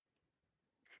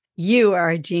You are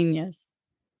a genius.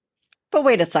 But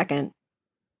wait a second.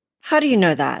 How do you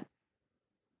know that?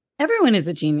 Everyone is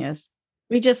a genius.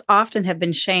 We just often have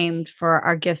been shamed for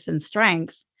our gifts and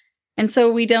strengths. And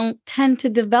so we don't tend to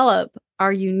develop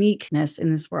our uniqueness in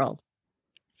this world.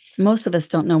 Most of us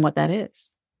don't know what that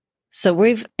is. So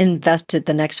we've invested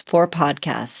the next 4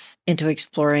 podcasts into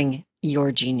exploring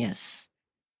your genius.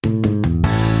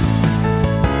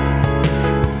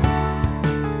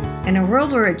 In a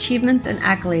world where achievements and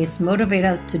accolades motivate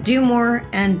us to do more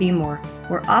and be more,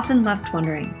 we're often left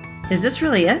wondering, is this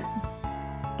really it?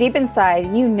 Deep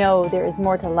inside, you know there is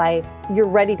more to life. You're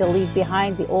ready to leave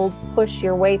behind the old, push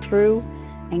your way through,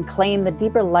 and claim the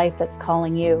deeper life that's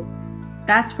calling you.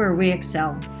 That's where we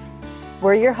excel.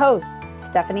 We're your hosts,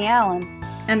 Stephanie Allen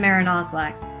and Maren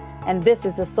Oslak. And this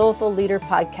is the Soulful Leader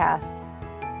Podcast.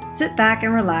 Sit back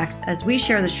and relax as we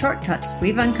share the shortcuts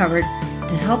we've uncovered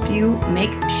to help you make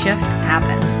shift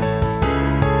happen.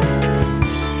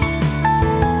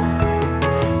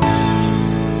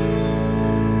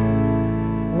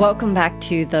 Welcome back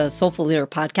to the Soulful Leader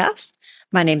Podcast.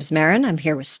 My name is Maren. I'm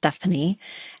here with Stephanie.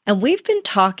 And we've been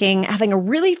having a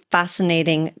really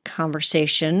fascinating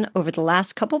conversation over the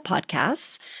last couple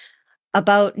podcasts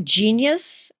about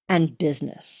genius and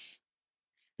business.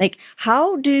 Like,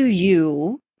 how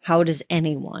does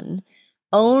anyone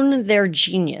own their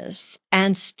genius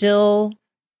and still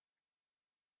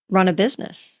run a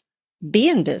business, be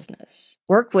in business,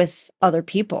 work with other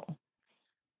people?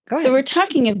 So we're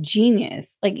talking of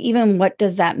genius. Like, even what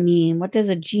does that mean? What does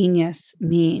a genius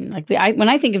mean? Like, when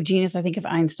I think of genius, I think of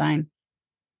Einstein.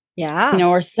 Yeah.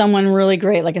 Or someone really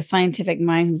great, like a scientific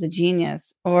mind who's a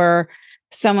genius, or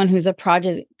someone who's a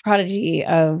prodigy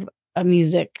of a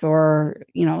music, or,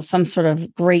 some sort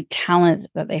of great talent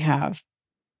that they have.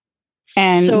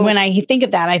 And when I think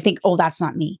of that, I think, oh, that's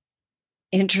not me.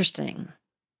 Interesting.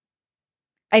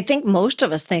 I think most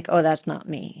of us think, oh, that's not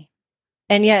me.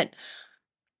 And yet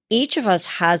each of us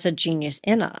has a genius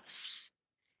in us.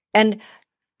 And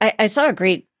I saw a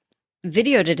great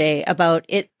video today about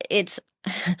it. It's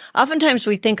oftentimes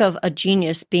we think of a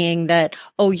genius being that,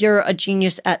 oh, you're a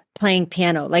genius at playing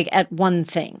piano, like at one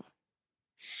thing.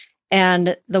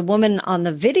 And the woman on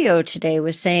the video today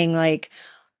was saying, like,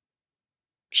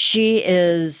 she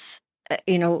is,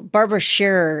 Barbara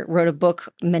Scherer wrote a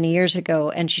book many years ago,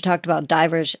 and she talked about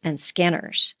divers and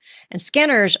scanners. And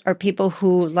scanners are people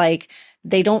who, like,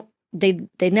 they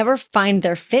never find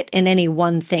their fit in any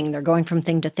one thing. They're going from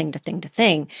thing to thing to thing to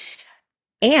thing.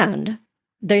 And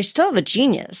they still have a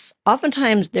genius.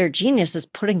 Oftentimes their genius is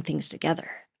putting things together.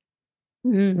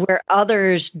 Where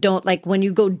others don't. Like, when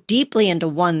you go deeply into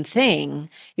one thing,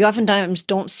 you oftentimes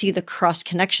don't see the cross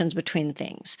connections between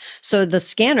things. So the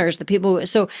scanners,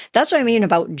 so that's what I mean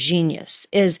about genius,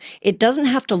 is it doesn't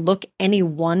have to look any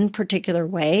one particular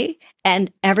way,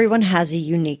 and everyone has a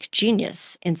unique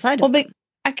genius inside of them.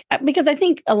 Because I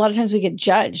think a lot of times we get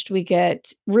judged, we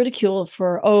get ridiculed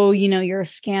for, you're a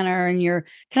scanner and you're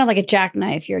kind of like a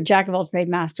jackknife. You're a jack of all trades,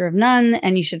 master of none,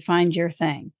 and you should find your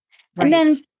thing. Right. And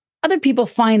then other people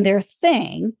find their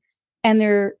thing and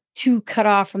they're too cut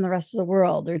off from the rest of the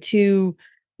world. They're too,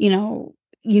 you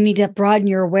need to broaden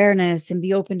your awareness and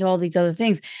be open to all these other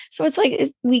things. So it's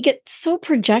like we get so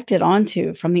projected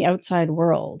onto from the outside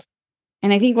world.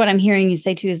 And I think what I'm hearing you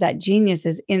say too is that genius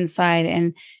is inside,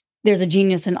 and there's a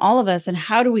genius in all of us. And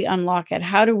how do we unlock it?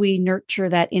 How do we nurture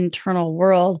that internal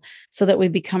world so that we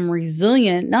become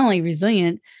resilient, not only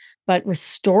resilient, but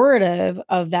restorative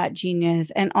of that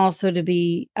genius, and also to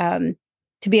be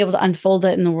able to unfold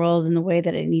it in the world in the way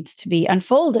that it needs to be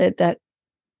unfolded, that,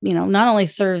 not only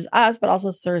serves us, but also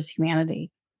serves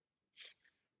humanity.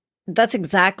 That's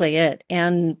exactly it.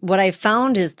 And what I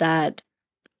found is that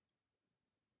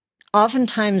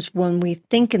oftentimes when we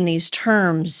think in these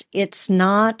terms, it's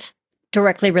not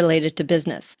directly related to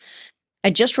business. I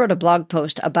just wrote a blog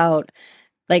post about,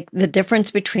 like, the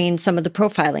difference between some of the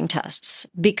profiling tests,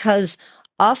 because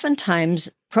oftentimes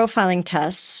profiling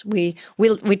tests, we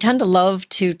tend to love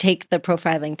to take the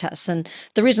profiling tests. And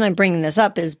the reason I'm bringing this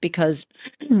up is because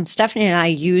Stephanie and I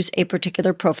use a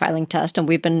particular profiling test, and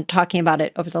we've been talking about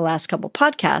it over the last couple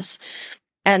podcasts.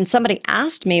 And somebody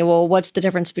asked me, well, what's the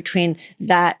difference between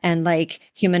that and, like,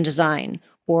 human design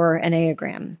or an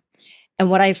Enneagram? And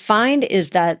what I find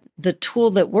is that the tool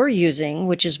that we're using,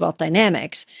 which is Wealth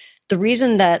Dynamics, the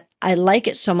reason that I like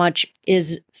it so much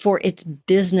is for its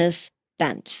business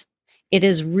bent. It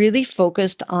is really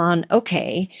focused on,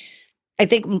 okay, I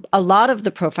think a lot of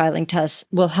the profiling tests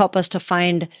will help us to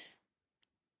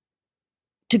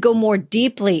to go more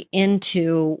deeply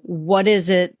into what is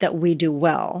it that we do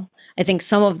well. I think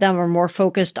some of them are more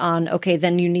focused on, okay,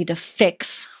 then you need to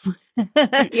fix,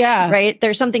 Yeah. right?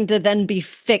 There's something to then be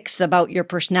fixed about your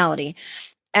personality.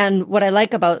 And what I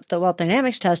like about the Wealth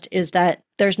Dynamics test is that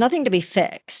there's nothing to be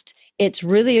fixed. It's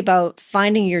really about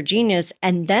finding your genius.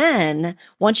 And then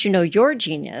once you know your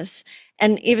genius,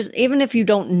 and even if you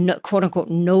don't know, quote unquote,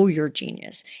 know your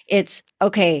genius, it's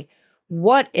okay,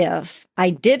 what if I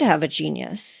did have a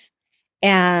genius?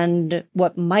 And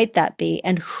what might that be?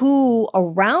 And who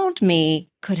around me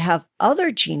could have other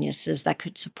geniuses that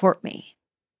could support me?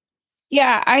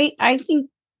 Yeah, I think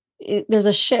there's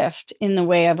a shift in the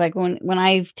way of like when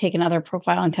I've taken other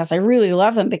profiling tests, I really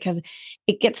love them because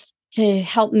it gets to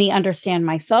help me understand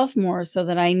myself more so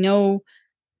that I know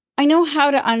how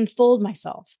to unfold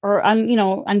myself or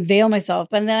unveil myself.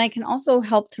 And then I can also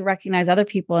help to recognize other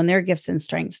people and their gifts and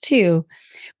strengths too.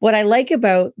 What I like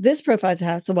about this profile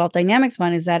test, the Wealth Dynamics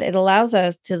one, is that it allows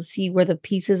us to see where the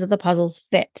pieces of the puzzles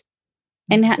fit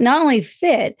and not only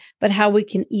fit, but how we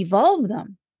can evolve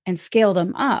them and scale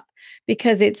them up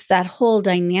because it's that whole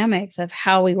dynamics of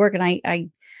how we work. And I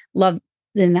love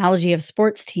the analogy of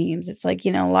sports teams. It's like,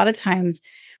 a lot of times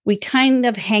we kind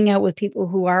of hang out with people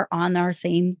who are on our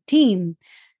same team,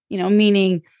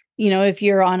 meaning, if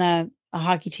you're on a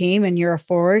hockey team and you're a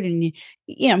forward and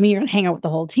I mean, you're going to hang out with the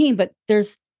whole team, but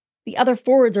there's the other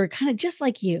forwards are kind of just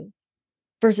like you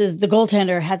versus the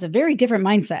goaltender has a very different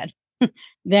mindset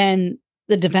than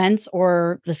the defense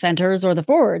or the centers or the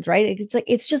forwards, right? It's like,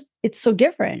 it's so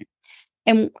different.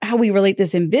 And how we relate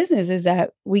this in business is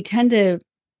that we tend to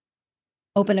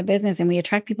open a business and we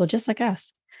attract people just like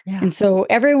us. Yeah. And so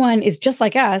everyone is just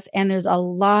like us. And there's a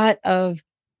lot of,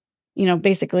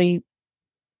 basically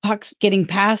pucks getting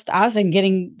past us and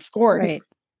getting scored. Right.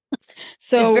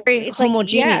 So it's very it's like,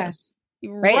 homogeneous,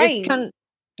 right? It's right. kind of,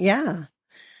 yeah.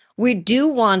 We do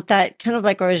want that kind of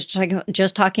like I was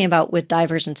just talking about with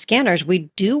divers and scanners. We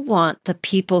do want the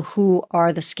people who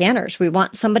are the scanners. We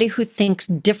want somebody who thinks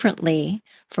differently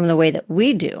from the way that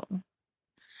we do.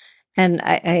 And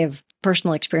I have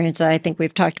personal experience. I think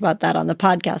we've talked about that on the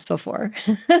podcast before.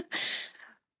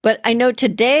 But I know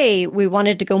today we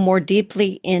wanted to go more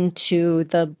deeply into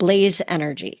the blaze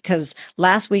energy because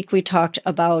last week we talked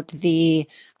about the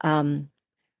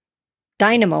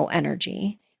dynamo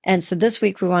energy. And so this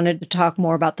week we wanted to talk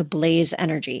more about the blaze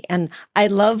energy. And I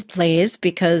love blaze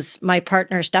because my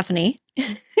partner, Stephanie,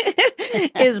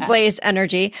 is blaze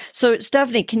energy. So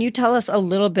Stephanie, can you tell us a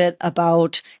little bit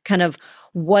about kind of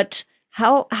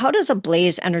how does a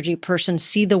blaze energy person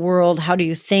see the world? How do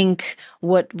you think?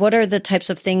 What are the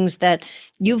types of things that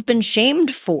you've been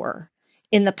shamed for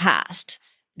in the past?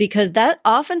 Because that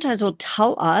oftentimes will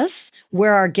tell us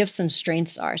where our gifts and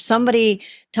strengths are. Somebody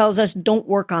tells us, don't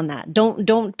work on that.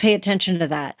 Don't pay attention to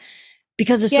that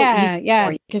because it's so easy.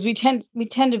 Yeah. Because we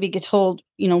tend to be told,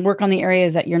 work on the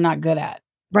areas that you're not good at.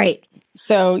 Right.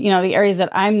 So, the areas that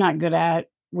I'm not good at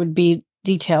would be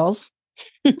details,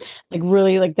 like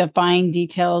really like the fine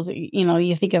details.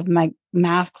 You think of my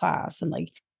math class and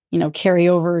like,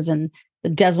 carryovers and the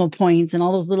decimal points and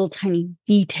all those little tiny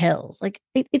details. Like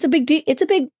it's a big deal. It's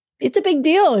a big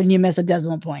deal when you miss a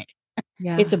decimal point.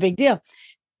 Yeah. It's a big deal.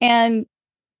 And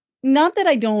not that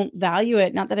I don't value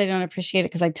it, not that I don't appreciate it,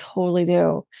 because I totally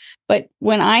do. But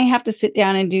when I have to sit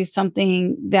down and do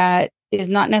something that is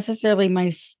not necessarily my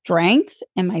strength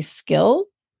and my skill,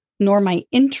 nor my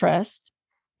interest,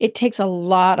 it takes a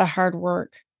lot of hard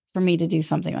work for me to do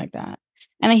something like that.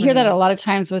 And I hear that a lot of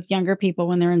times with younger people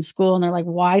when they're in school and they're like,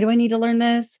 why do I need to learn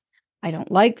this? I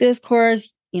don't like this course.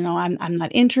 I'm not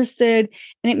interested.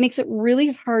 And it makes it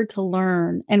really hard to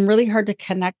learn and really hard to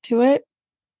connect to it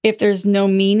if there's no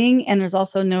meaning and there's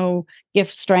also no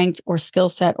gift, strength, or skill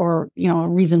set or, a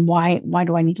reason why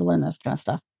do I need to learn this kind of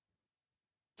stuff?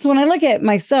 So when I look at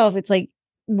myself, it's like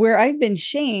where I've been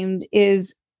shamed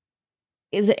is,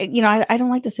 I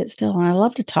don't like to sit still and I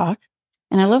love to talk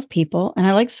and I love people and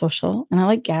I like social and I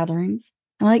like gatherings.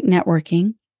 I like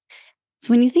networking. So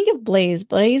when you think of Blaze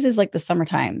is like the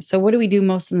summertime. So what do we do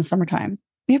most in the summertime?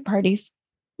 We have parties,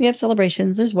 we have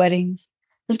celebrations, there's weddings,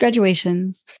 there's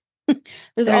graduations.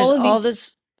 there's all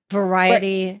this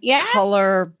variety, yeah,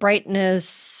 color,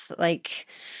 brightness, like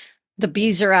the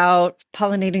bees are out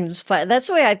pollinating this flower. That's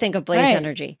the way I think of blaze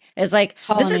energy. It's like,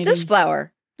 visit this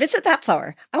flower, visit that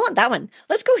flower. I want that one.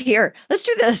 Let's go here. Let's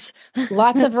do this.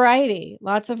 lots of variety,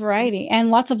 and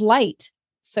lots of light.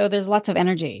 So there's lots of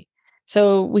energy.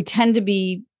 So we tend to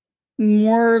be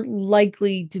more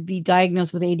likely to be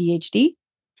diagnosed with ADHD,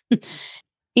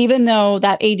 even though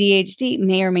that ADHD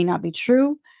may or may not be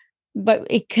true, but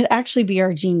it could actually be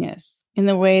our genius in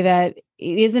the way that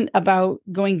it isn't about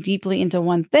going deeply into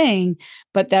one thing,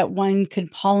 but that one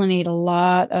could pollinate a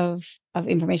lot of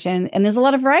information. And there's a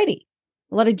lot of variety,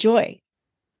 a lot of joy.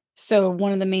 So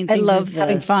one of the main I things is love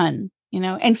having this. fun,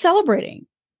 and celebrating.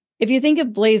 If you think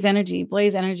of Blaze Energy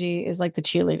is like the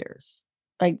cheerleaders.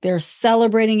 Like they're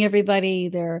celebrating everybody.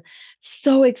 They're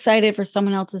so excited for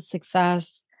someone else's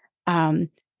success. Um,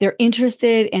 they're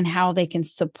interested in how they can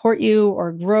support you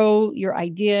or grow your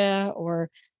idea,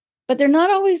 but they're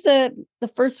not always the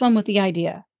first one with the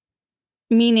idea.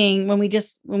 Meaning when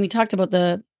we talked about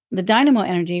the dynamo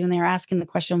energy, when they were asking the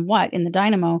question, what in the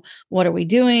dynamo, what are we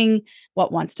doing?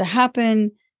 What wants to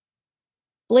happen?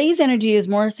 Blaze energy is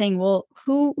more saying, well,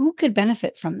 who could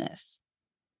benefit from this?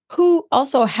 Who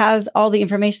also has all the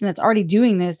information that's already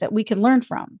doing this that we can learn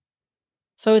from?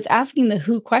 So it's asking the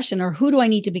who question, or who do I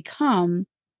need to become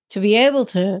to be able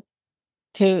to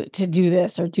do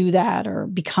this or do that or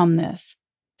become this?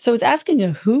 So it's asking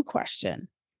a who question.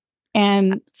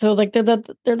 And so like they're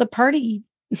the party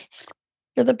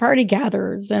they're the party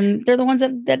gatherers, and they're the ones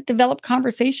that develop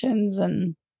conversations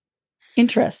and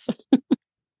interests.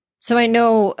 So I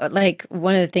know, like,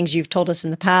 one of the things you've told us in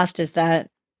the past is that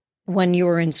when you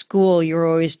were in school, you were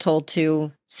always told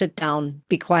to sit down,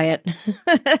 be quiet,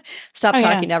 stop Oh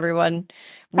yeah. talking to everyone.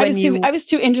 When I was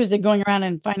too interested going around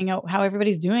and finding out how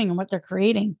everybody's doing and what they're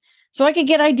creating so I could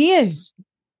get ideas.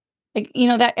 Like,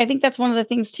 that I think that's one of the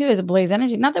things too, is a Blaze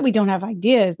Energy. Not that we don't have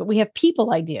ideas, but we have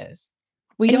people ideas.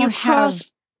 We and don't have,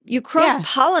 you cross yeah,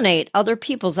 pollinate other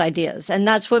people's ideas, and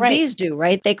that's what right. bees do,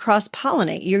 right? They cross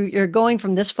pollinate. You're going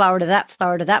from this flower to that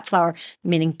flower to that flower,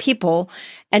 meaning people,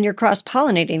 and you're cross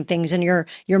pollinating things, and you're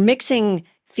mixing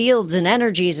fields and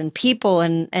energies and people,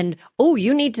 and oh,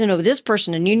 you need to know this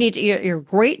person, and you're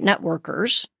great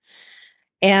networkers.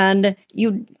 And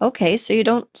okay, so you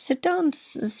don't sit down,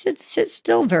 sit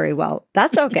still very well.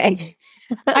 That's okay.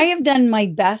 I have done my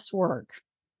best work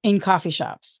in coffee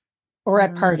shops or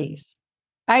at Mm. parties.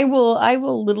 I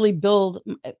will literally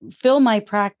fill my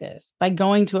practice by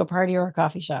going to a party or a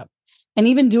coffee shop, and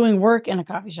even doing work in a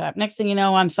coffee shop. Next thing you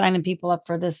know, I'm signing people up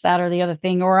for this, that, or the other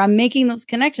thing, or I'm making those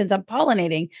connections. I'm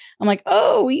pollinating. I'm like,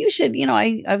 oh, you should,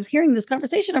 I was hearing this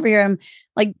conversation over here. I'm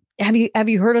like, have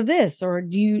you heard of this? Or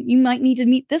you might need to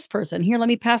meet this person. Here, let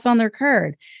me pass on their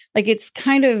card. Like it's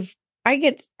kind of, I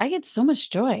get so much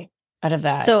joy out of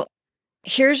that. So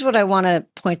here's what I want to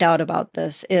point out about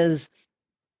this is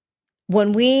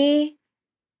when we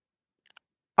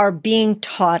are being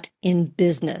taught in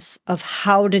business of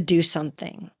how to do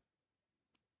something,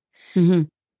 Mhm.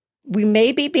 we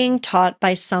may be being taught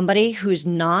by somebody who's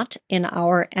not in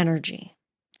our energy.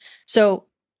 So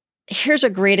here's a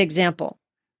great example.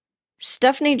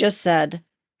 Stephanie just said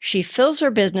she fills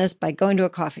her business by going to a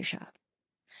coffee shop.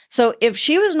 So if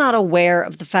she was not aware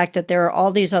of the fact that there are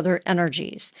all these other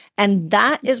energies, and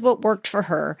that is what worked for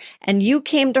her, and you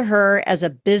came to her as a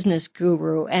business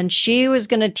guru, and she was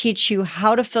going to teach you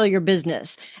how to fill your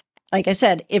business. Like I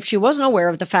said, if she wasn't aware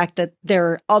of the fact that there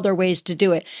are other ways to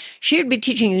do it, she would be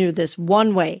teaching you this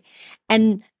one way.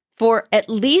 And for at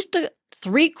least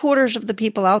 3/4 of the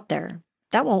people out there,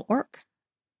 that won't work.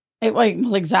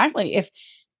 Well, exactly. If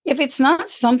it's not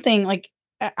something like,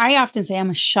 I often say I'm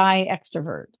a shy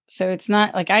extrovert. So it's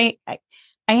not like I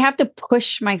have to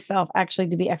push myself actually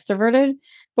to be extroverted.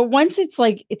 But once it's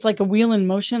like a wheel in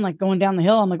motion, like going down the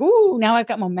hill, I'm like, ooh, now I've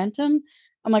got momentum.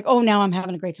 I'm like, oh, now I'm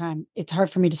having a great time. It's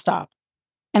hard for me to stop.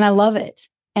 And I love it.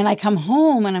 And I come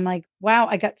home and I'm like, wow,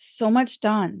 I got so much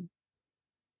done.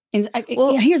 And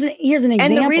Well, here's an and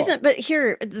example.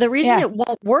 the reason Yeah, it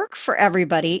won't work for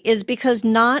everybody is because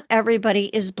not everybody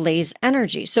is blaze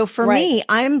energy. So for right. me,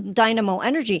 I'm dynamo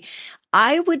energy.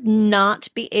 I would not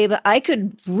be able, I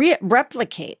could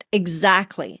replicate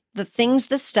exactly the things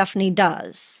that Stephanie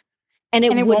does, and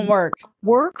it And it won't would work.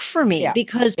 work for me Yeah.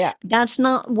 because Yeah. that's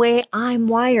not the way I'm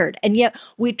wired. And yet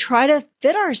we try to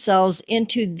fit ourselves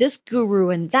into this guru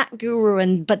and that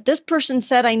guru, but this person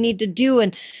said I need to do,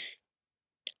 and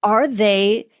are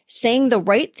they saying the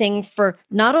right thing for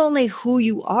not only who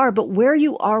you are, but where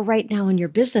you are right now in your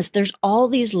business? There's all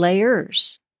these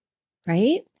layers,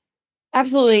 right?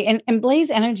 Absolutely. And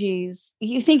blaze energies,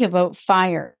 you think about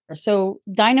fire. So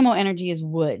dynamo energy is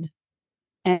wood,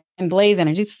 and blaze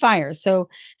energy is fire. So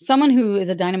someone who is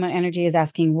a dynamo energy is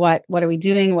asking what are we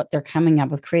doing? What they're coming up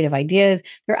with creative ideas.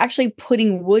 They're actually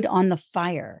putting wood on the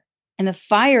fire. And the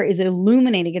fire is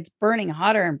illuminating, it's burning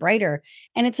hotter and brighter,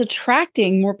 and it's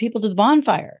attracting more people to the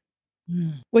bonfire,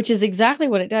 Mm. which is exactly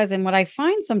what it does. And what I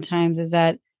find sometimes is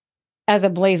that as a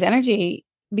blaze energy,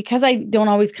 because I don't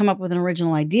always come up with an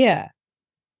original idea,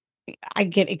 I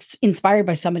get inspired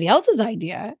by somebody else's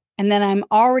idea, and then I'm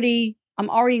already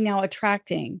now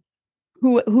attracting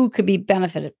who could be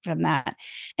benefited from that.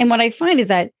 And what I find is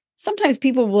that sometimes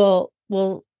people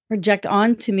will project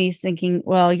onto me thinking,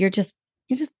 well, you're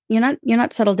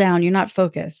not settled down, you're not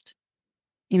focused.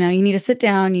 You know, you need to sit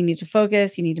down, you need to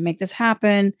focus, you need to make this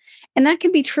happen. And that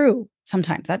can be true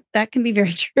sometimes. That can be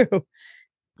very true.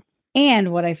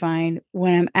 And what I find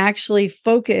when I'm actually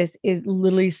focused is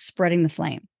literally spreading the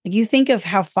flame. Like, you think of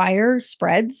how fire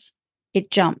spreads, it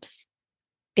jumps,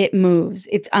 it moves,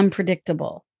 it's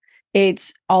unpredictable,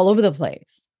 it's all over the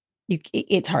place.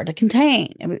 It's hard to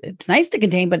contain. It's nice to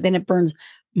contain, but then it burns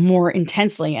more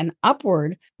intensely and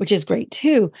upward, which is great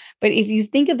too. But if you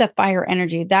think of the fire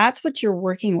energy, that's what you're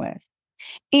working with.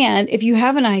 And if you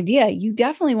have an idea, you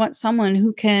definitely want someone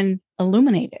who can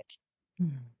illuminate it.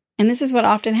 And this is what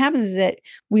often happens, is that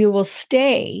we will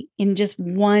stay in just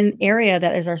one area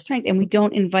that is our strength, and we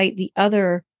don't invite the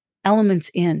other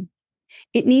elements in.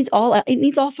 It needs all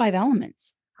 5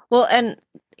 elements. Well, and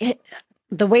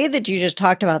the way that you just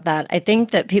talked about that, I think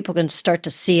that people can start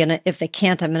to see, and if they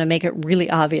can't, I'm going to make it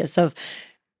really obvious, of,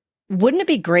 wouldn't it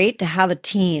be great to have a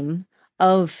team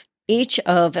of each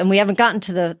of, and we haven't gotten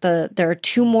to there are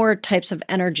 2 more types of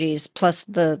energies plus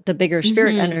the bigger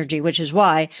spirit energy, which is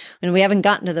why, and we haven't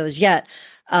gotten to those yet.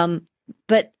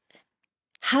 But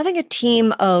having a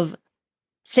team of,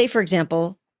 say, for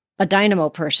example, a dynamo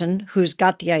person who's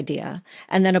got the idea,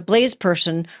 and then a blaze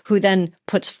person who then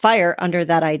puts fire under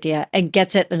that idea and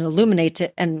gets it and illuminates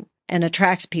it and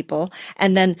attracts people.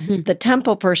 And then the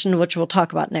tempo person, which we'll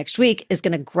talk about next week, is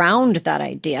going to ground that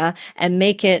idea and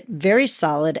make it very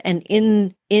solid and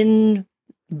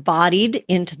embodied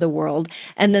into the world.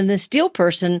 And then the steel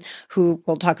person, who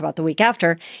we'll talk about the week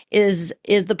after, is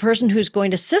the person who's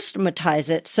going to systematize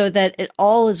it so that it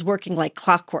all is working like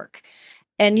clockwork.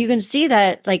 And you can see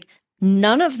that, like,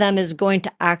 none of them is going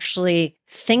to actually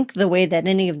think the way that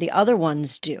any of the other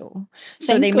ones do.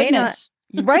 So Thank they goodness.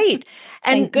 may not. Right.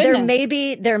 And Thank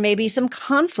goodness. there may be some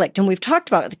conflict. And we've talked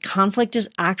about the conflict is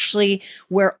actually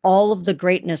where all of the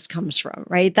greatness comes from,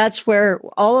 right? That's where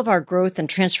all of our growth and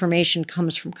transformation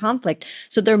comes from, conflict.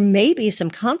 So there may be some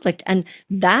conflict. And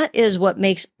that is what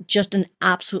makes just an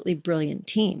absolutely brilliant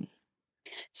team.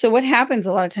 So what happens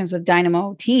a lot of times with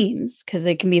dynamo teams, because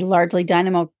they can be largely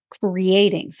dynamo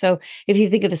creating. So if you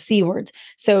think of the C words,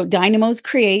 so dynamos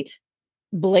create,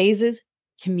 blazes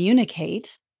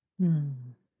communicate.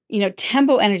 You know,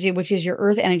 tempo energy, which is your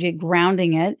earth energy,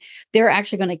 grounding it, they're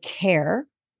actually going to care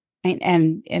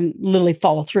and literally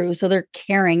follow through. So they're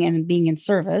caring and being in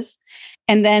service.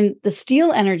 And then the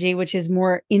steel energy, which is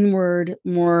more inward,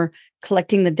 more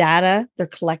collecting the data, they're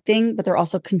collecting, but they're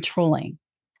also controlling.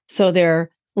 So they're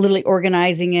literally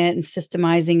organizing it and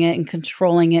systemizing it and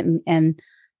controlling it and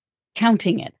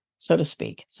counting it, so to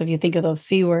speak. So if you think of those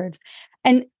C words,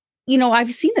 and, you know,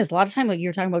 I've seen this a lot of time, like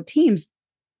you're talking about teams.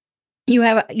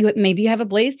 Maybe you have a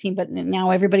blaze team, but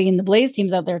now everybody in the blaze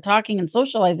team's out there talking and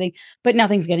socializing, but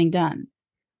nothing's getting done.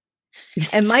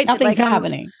 And nothing's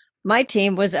happening. My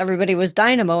team was, everybody was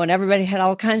dynamo and everybody had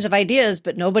all kinds of ideas,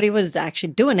 but nobody was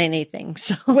actually doing anything.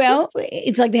 So, well,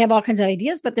 it's like they have all kinds of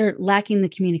ideas, but they're lacking the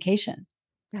communication.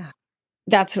 Yeah.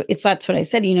 That's what I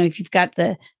said. You know, if you've got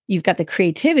the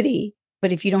creativity,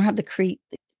 but if you don't have the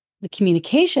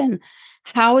communication,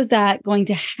 how is that going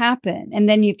to happen? And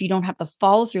then if you don't have the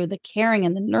follow through, the caring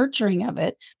and the nurturing of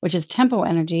it, which is tempo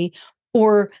energy,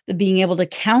 or the being able to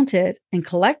count it and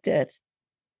collect it,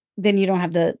 then you don't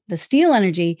have the steel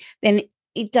energy. Then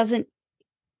it doesn't,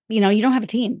 you know, you don't have a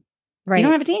team. Right. You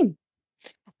don't have a team.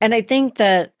 And I think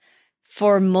that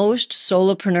for most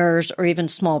solopreneurs or even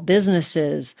small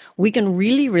businesses, we can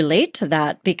really relate to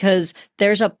that, because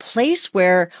there's a place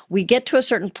where we get to a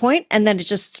certain point and then it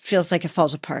just feels like it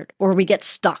falls apart, or we get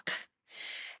stuck.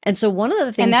 And so one of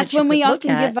the things, and that's when we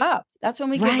often give up. That's when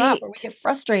we give up, or we get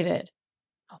frustrated.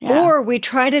 Yeah. Or we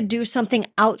try to do something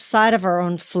outside of our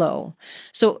own flow.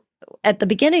 So at the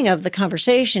beginning of the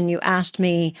conversation, you asked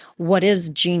me, what is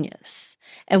genius?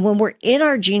 And when we're in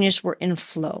our genius, we're in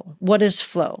flow. What is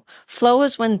flow? Flow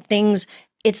is when things,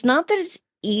 it's not that it's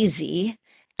easy,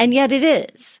 and yet it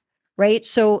is, right?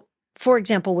 So for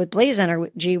example, with Blaze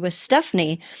Energy, with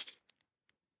Stephanie,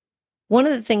 one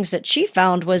of the things that she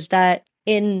found was that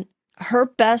in her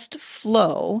best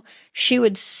flow, she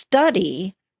would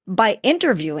study by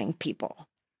interviewing people.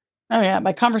 Oh yeah,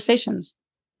 by conversations.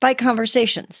 By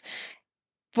conversations.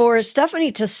 For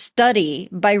Stephanie to study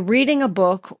by reading a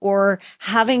book or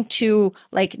having to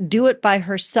like do it by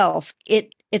herself,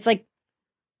 it's like,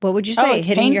 what would you say?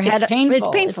 Hitting your head. It's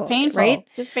painful. It's painful, right?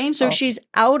 It's painful. So she's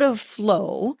out of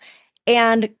flow,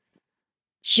 and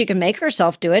she can make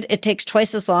herself do it. It takes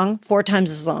twice as long, 4 times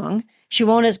as long. she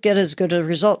won't get as good a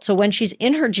result. So when she's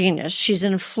in her genius, she's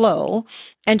in flow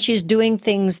and she's doing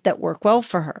things that work well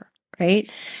for her.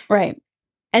 Right. Right.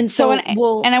 And so,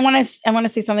 and I want to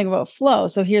say something about flow.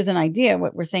 So here's an idea.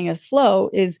 What we're saying is flow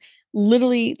is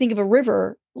literally, think of a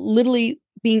river, literally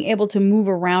being able to move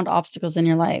around obstacles in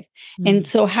your life. And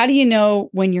so how do you know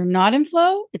when you're not in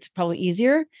flow? It's probably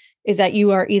easier is that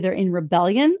you are either in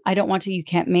rebellion, I don't want to, you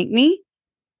can't make me,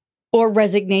 or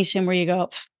resignation where you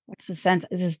go, what's the sense?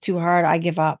 This is too hard. I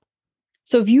give up.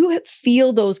 So if you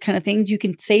feel those kind of things, you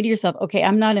can say to yourself, okay,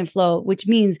 I'm not in flow, which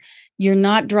means you're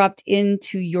not dropped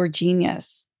into your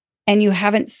genius and you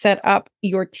haven't set up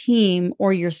your team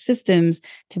or your systems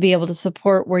to be able to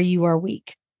support where you are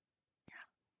weak.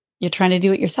 You're trying to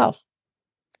do it yourself.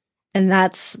 And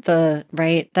that's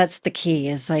that's the key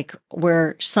is like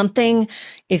where something,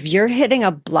 if you're hitting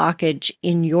a blockage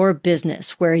in your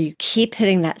business where you keep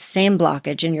hitting that same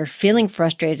blockage and you're feeling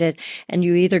frustrated and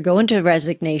you either go into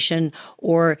resignation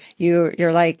or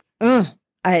you're like,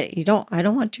 I don't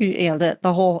want to,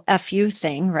 the whole FU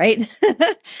thing, right?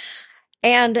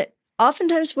 And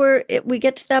oftentimes we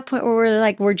get to that point where we're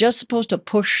like, we're just supposed to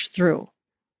push through.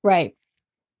 Right.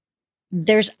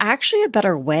 There's actually a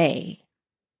better way.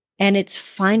 And it's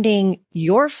finding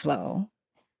your flow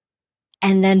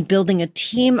and then building a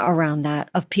team around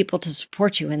that of people to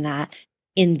support you in that,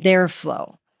 in their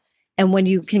flow. And when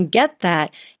you can get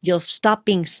that, you'll stop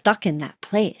being stuck in that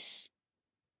place.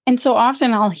 And so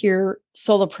often I'll hear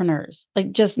solopreneurs,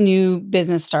 like just new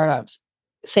business startups,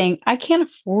 saying, I can't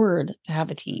afford to have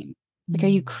a team. Like, are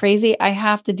you crazy? I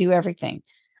have to do everything.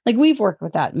 Like we've worked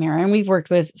with that, Maren. We've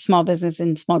worked with small business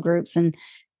and small groups and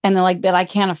they're like, but I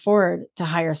can't afford to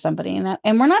hire somebody.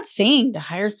 And we're not saying to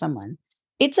hire someone.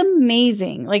 It's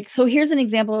amazing. Like, so here's an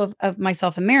example of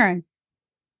myself and Maren.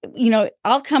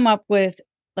 I'll come up with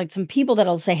like some people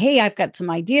that'll say, hey, I've got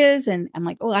some ideas. And I'm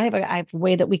like, oh, I have a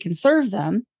way that we can serve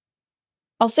them.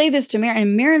 I'll say this to Maren,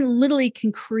 and Maren literally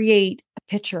can create a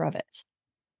picture of it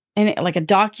and like a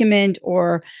document,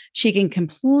 or she can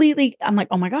completely, I'm like,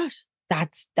 oh my gosh,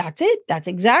 that's it. That's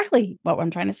exactly what I'm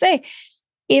trying to say.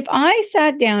 If I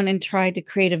sat down and tried to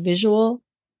create a visual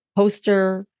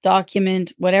poster,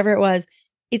 document, whatever it was,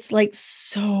 it's like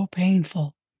so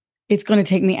painful. It's going to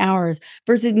take me hours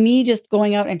versus me just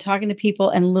going out and talking to people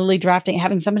and literally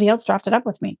having somebody else draft it up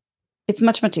with me. It's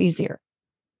much, much easier.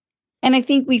 And I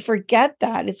think we forget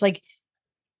that. It's like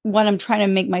what I'm trying to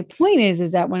make my point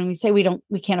is that when we say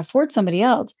we can't afford somebody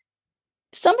else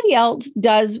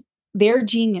does their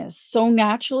genius so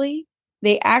naturally,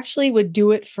 they actually would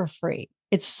do it for free.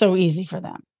 It's so easy for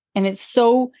them. And it's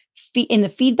so in the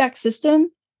feedback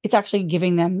system, it's actually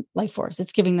giving them life force.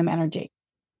 It's giving them energy.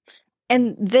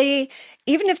 And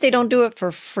even if they don't do it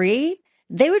for free,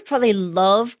 they would probably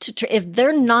love to, if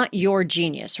they're not your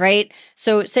genius, right?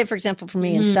 So say, for example, for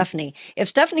me and Stephanie, if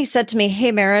Stephanie said to me,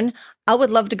 hey, Maren, I would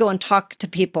love to go and talk to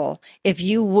people if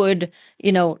you would,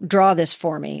 draw this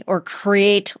for me or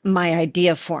create my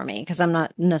idea for me, because I'm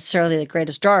not necessarily the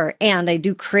greatest drawer and I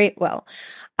do create well.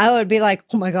 I would be like,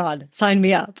 oh my God, sign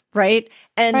me up, right?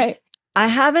 And I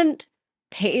haven't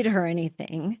paid her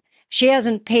anything. She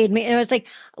hasn't paid me. And it was like,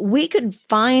 we could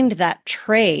find that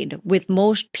trade with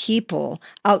most people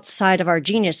outside of our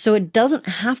genius. So it doesn't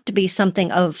have to be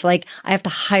something of like, I have to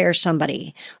hire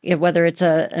somebody, whether it's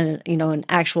an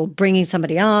actual bringing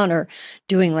somebody on or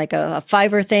doing like a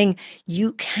Fiverr thing.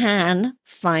 You can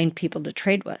find people to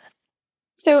trade with.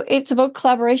 So it's about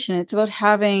collaboration. It's about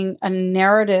having a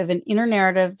narrative, an inner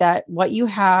narrative that what you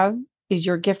have is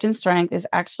your gift and strength is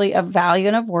actually of value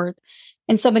and of worth.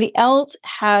 And somebody else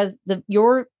has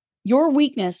your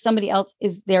weakness, somebody else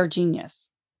is their genius.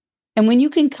 And when you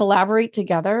can collaborate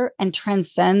together and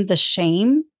transcend the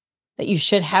shame that you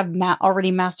should have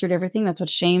already mastered everything, that's what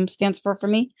shame stands for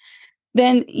me,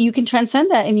 then you can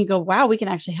transcend that and you go, wow, we can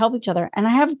actually help each other. And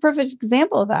I have a perfect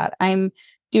example of that. I'm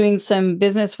doing some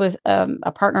business with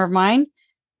a partner of mine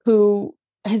who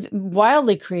is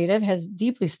wildly creative, has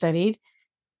deeply studied.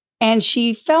 And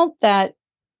she felt that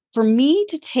for me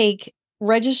to take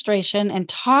registration and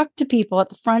talk to people at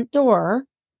the front door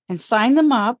and sign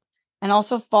them up and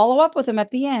also follow up with them at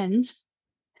the end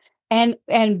and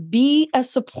be a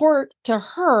support to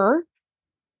her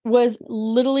was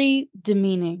literally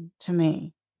demeaning to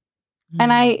me.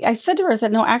 And I said to her, I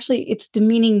said, no, actually, it's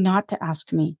demeaning not to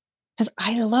ask me because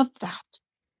I love that.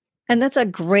 And that's a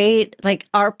great, like,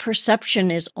 our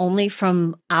perception is only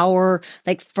from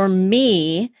for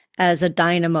me as a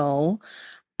dynamo,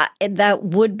 it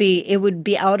would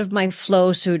be out of my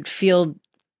flow. So it would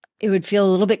feel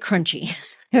a little bit crunchy.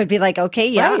 It would be like, okay,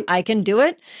 yeah, right. I can do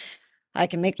it. I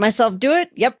can make myself do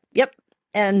it. Yep.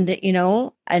 And,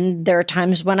 and there are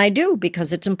times when I do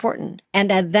because it's important.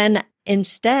 And I then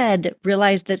instead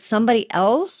realize that somebody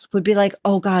else would be like,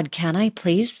 oh God, can I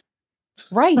please?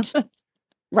 Right.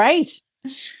 Right.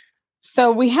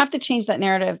 So we have to change that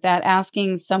narrative that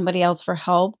asking somebody else for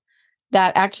help,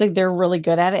 that actually they're really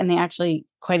good at it and they actually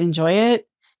quite enjoy it,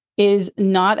 is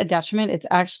not a detriment. It's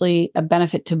actually a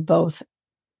benefit to both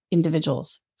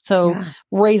individuals. So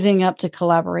raising up to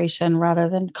collaboration rather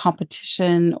than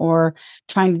competition or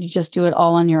trying to just do it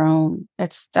all on your own.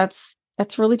 That's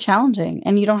really challenging,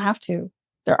 and you don't have to.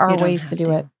 There are ways to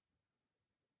do it.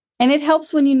 And it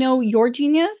helps when you know your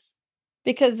genius,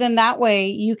 because then that way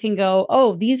you can go,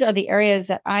 oh, these are the areas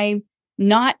that I'm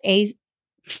not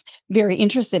very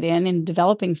interested in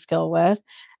developing skill with,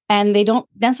 and they don't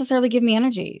necessarily give me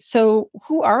energy. So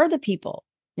who are the people?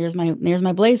 Here's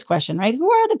my Blaze question, right? Who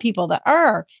are the people that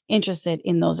are interested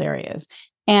in those areas,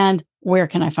 and where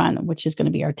can I find them? Which is going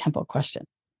to be our tempo question.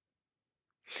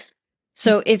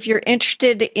 So if you're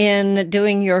interested in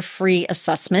doing your free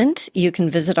assessment, you can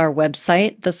visit our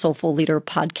website,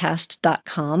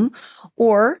 thesoulfulleaderpodcast.com,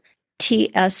 or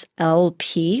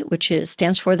TSLP, which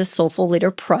stands for the Soulful Leader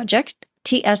Project,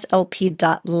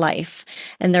 tslp.life.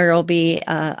 And there will be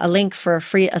a link for a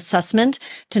free assessment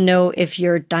to know if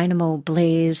you're dynamo,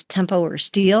 blaze, tempo, or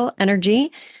steel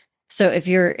energy. So if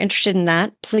you're interested in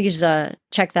that, please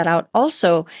check that out.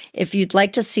 Also, if you'd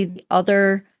like to see the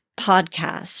other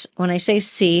podcasts, when I say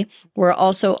see, we're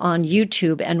also on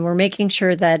YouTube, and we're making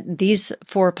sure that these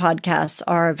 4 podcasts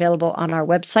are available on our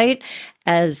website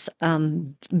as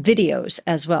videos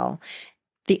as well.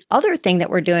 The other thing that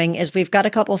we're doing is we've got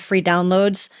a couple free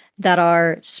downloads that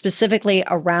are specifically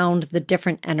around the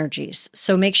different energies.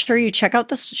 So make sure you check out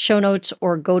the show notes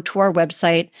or go to our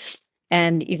website,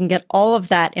 and you can get all of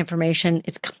that information.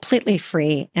 It's completely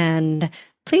free. And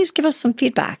please give us some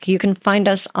feedback. You can find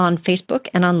us on Facebook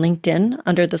and on LinkedIn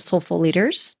under the Soulful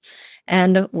Leaders.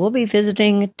 And we'll be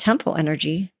visiting Tempo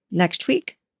Energy next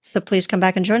week. So please come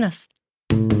back and join us.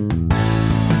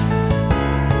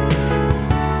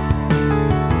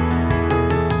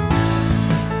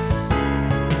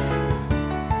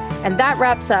 And that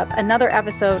wraps up another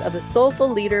episode of the Soulful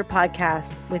Leader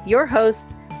Podcast with your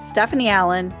hosts, Stephanie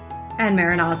Allen and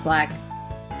Maren Oslac.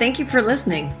 Thank you for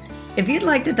listening. If you'd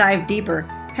like to dive deeper,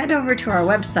 head over to our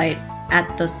website at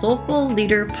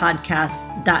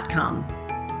thesoulfulleaderpodcast.com.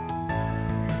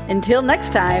 Until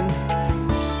next time.